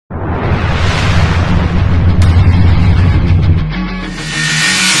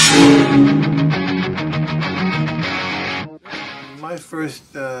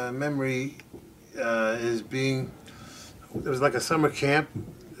first memory is being, it was like a summer camp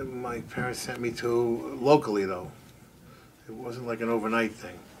that my parents sent me to, locally though. It wasn't like an overnight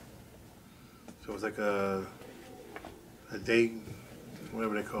thing. So it was like a day,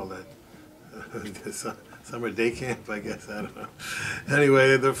 whatever they call that. Summer day camp, I guess, I don't know.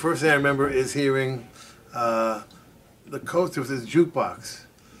 Anyway, the first thing I remember is hearing the coast, there was this jukebox,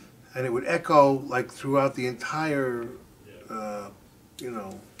 and it would echo like throughout the entire,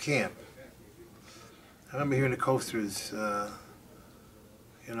 camp. I remember hearing the coasters,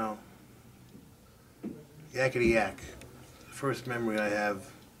 yakety yak. The first memory I have,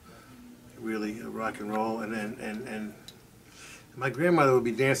 really, of rock and roll, and my grandmother would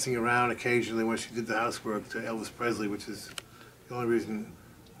be dancing around occasionally when she did the housework to Elvis Presley, which is the only reason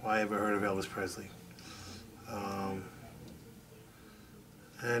why I ever heard of Elvis Presley.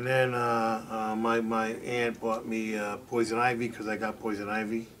 And then my aunt bought me Poison Ivy because I got Poison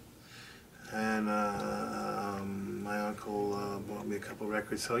Ivy. And my uncle bought me a couple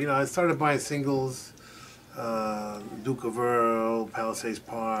records. So, I started buying singles, Duke of Earl, Palisades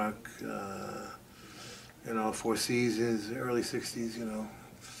Park, Four Seasons, early 60s,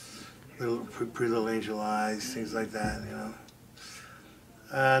 Pretty Little Angel Eyes, things like that,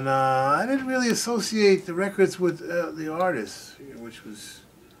 And I didn't really associate the records with the artists, which was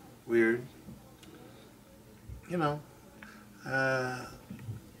weird. It's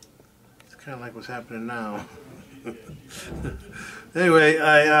kind of like what's happening now. Anyway,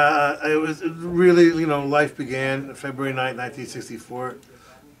 it was really, life began February 9th, 1964.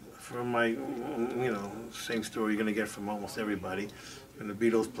 From my, same story you're going to get from almost everybody. When the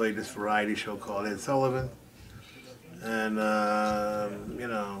Beatles played this variety show called Ed Sullivan. And, the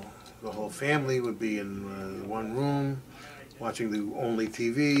whole family would be in one room watching the only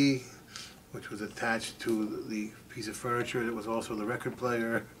TV, which was attached to the piece of furniture that was also the record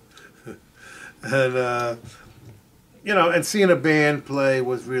player. And, and seeing a band play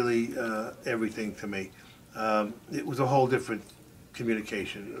was really everything to me. It was a whole different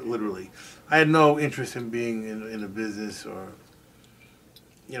communication, literally. I had no interest in being in a business or,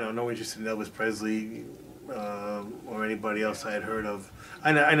 no interest in Elvis Presley or anybody else I had heard of.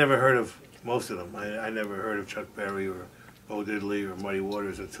 I never heard of most of them. I never heard of Chuck Berry or Bo Diddley or Muddy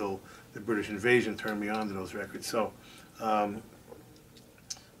Waters until the British Invasion turned me on to those records. So it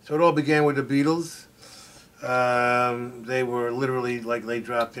all began with the Beatles. They were literally like they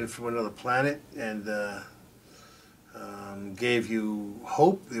dropped in from another planet and gave you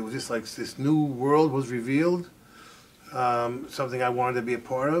hope. It was just like this new world was revealed, something I wanted to be a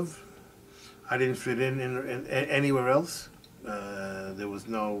part of. I didn't fit in anywhere else. There was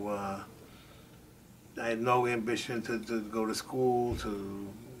no, I had no ambition to go to school, to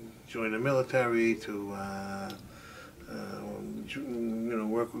join the military, to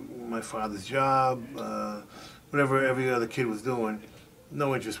work with my father's job, whatever every other kid was doing.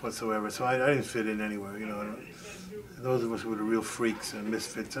 No interest whatsoever. So I didn't fit in anywhere. Those of us who were the real freaks and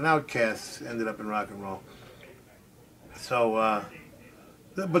misfits and outcasts ended up in rock and roll. So,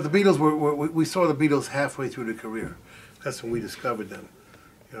 but the Beatles we saw the Beatles halfway through their career. That's when we discovered them.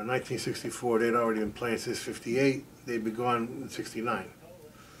 1964, they'd already been playing since '58. They'd been gone in '69.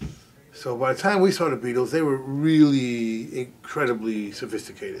 So by the time we saw the Beatles, they were really incredibly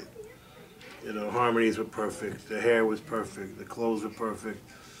sophisticated. Harmonies were perfect, the hair was perfect, the clothes were perfect.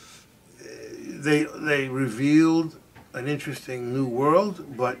 They revealed an interesting new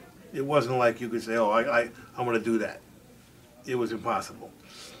world, but it wasn't like you could say, oh, I'm going to do that. It was impossible.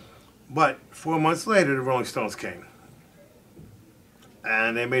 But 4 months later, the Rolling Stones came.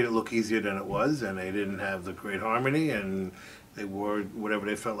 And they made it look easier than it was, and they didn't have the great harmony, and they wore whatever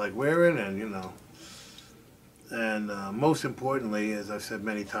they felt like wearing, and, And most importantly, as I've said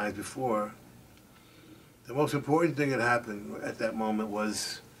many times before, the most important thing that happened at that moment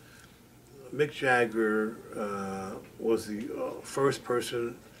was Mick Jagger was the first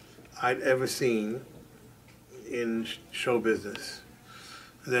person I'd ever seen in show business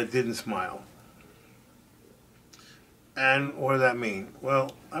that didn't smile. And what does that mean?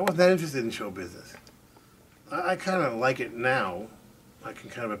 Well, I wasn't that interested in show business. I kind of like it now. I can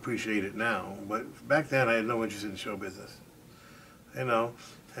kind of appreciate it now. But back then, I had no interest in show business. And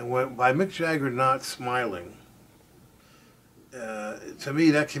by Mick Jagger not smiling, to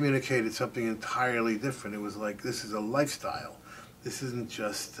me, that communicated something entirely different. It was like, this is a lifestyle. This isn't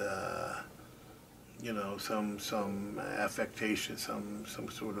just, some affectation, some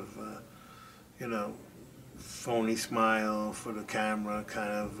sort of, phony smile for the camera kind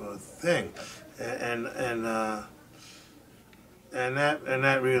of thing. And and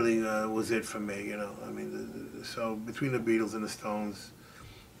that really was it for me, you know. I mean, so between the Beatles and the Stones,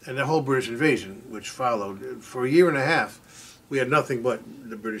 and the whole British invasion, which followed for a year and a half, we had nothing but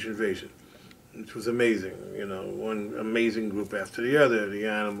the British invasion, which was amazing. You know, one amazing group after the other: the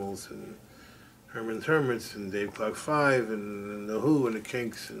Animals and Herman's Hermits and Dave Clark Five and the Who and the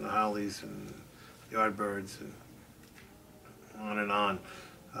Kinks and the Hollies and the Yardbirds and on and on.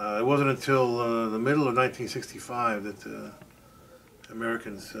 It wasn't until the middle of 1965 that the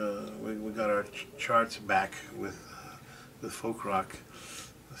Americans we got our charts back with folk rock.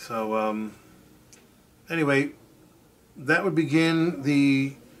 So anyway, that would begin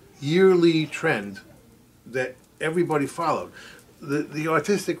the yearly trend that everybody followed. The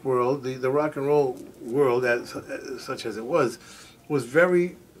artistic world, the rock and roll world, as such as it was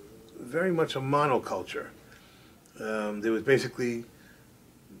very, very much a monoculture. There was basically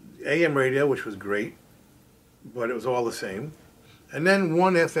AM radio, which was great, but it was all the same. And then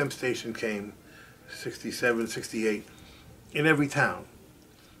one FM station came, 67, 68, in every town,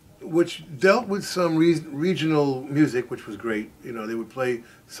 which dealt with some regional music, which was great. You know, they would play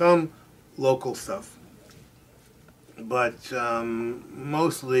some local stuff, but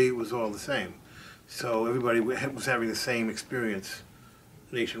mostly it was all the same. So everybody was having the same experience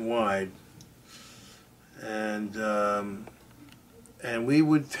nationwide, and we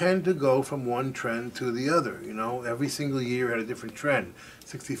would tend to go from one trend to the other. You know, every single year had a different trend.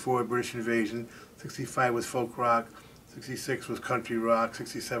 64, British invasion. 65 was folk rock. 66 was country rock.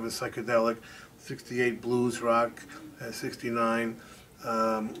 67 psychedelic. 68 blues rock. 69,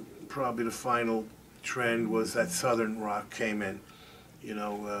 probably the final trend was that southern rock came in. You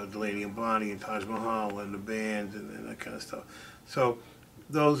know, Delaney and Bonnie and Taj Mahal and the band and that kind of stuff. So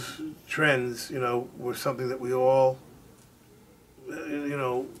those trends, you know, were something that we all, you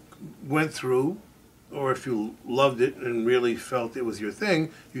know, went through, or if you loved it and really felt it was your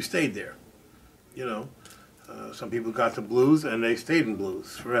thing, you stayed there. You know, some people got to blues and they stayed in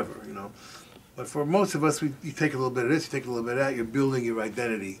blues forever, you know. But for most of us, you take a little bit of this, you take a little bit of that, you're building your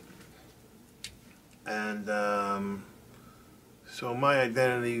identity. And so my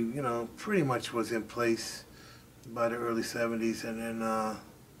identity, you know, pretty much was in place by the early 70s, and then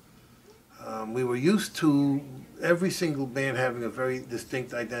we were used to every single band having a very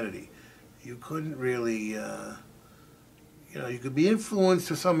distinct identity. You couldn't really, you know, you could be influenced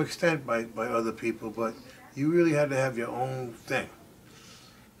to some extent by other people, but you really had to have your own thing.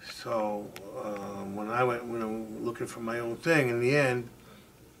 So when I went, you know, looking for my own thing, in the end,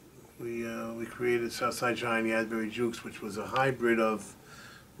 we created Southside Giant, the Asbury Jukes, which was a hybrid of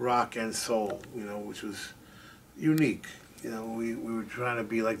rock and soul, you know, which was unique. You know, we were trying to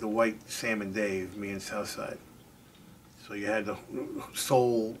be like the white Sam and Dave, me and Southside. So you had the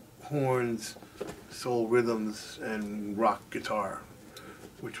soul horns, soul rhythms, and rock guitar,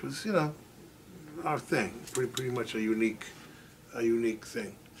 which was, you know, our thing. Pretty much a unique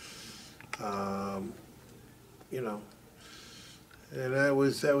thing. You know, and that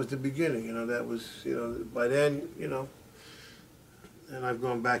was the beginning. You know, that was, you know, by then, you know. And I've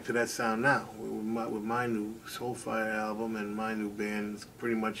gone back to that sound now with my new Soulfire album and my new band. It's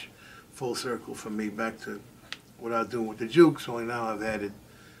pretty much full circle for me back to what I was doing with the Jukes, only now I've added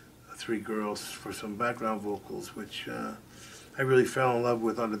 3 girls for some background vocals, which I really fell in love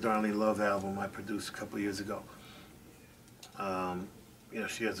with on the Darlene Love album I produced a couple of years ago. You know,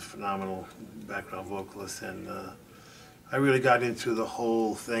 she has a phenomenal background vocalist, and I really got into the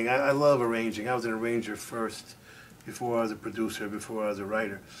whole thing. I love arranging. I was an arranger first, before I was a producer, before I was a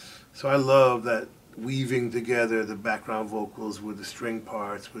writer. So I love that weaving together the background vocals with the string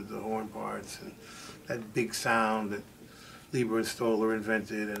parts, with the horn parts, and that big sound that Lieber and Stoller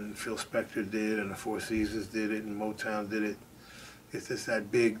invented, and Phil Spector did, and the Four Seasons did it, and Motown did it. It's just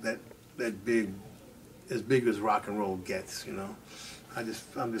that big, as big as rock and roll gets, you know.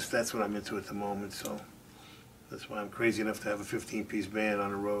 That's what I'm into at the moment, so that's why I'm crazy enough to have a 15-piece band on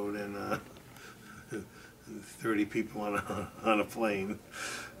the road and 30 people on a plane.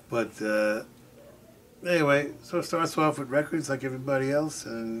 But anyway, so it starts off with records like everybody else,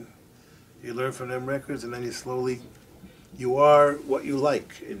 and you learn from them records, and then you are what you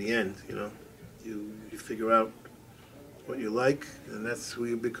like in the end, you know. You figure out what you like, and that's who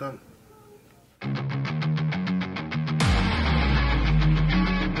you become.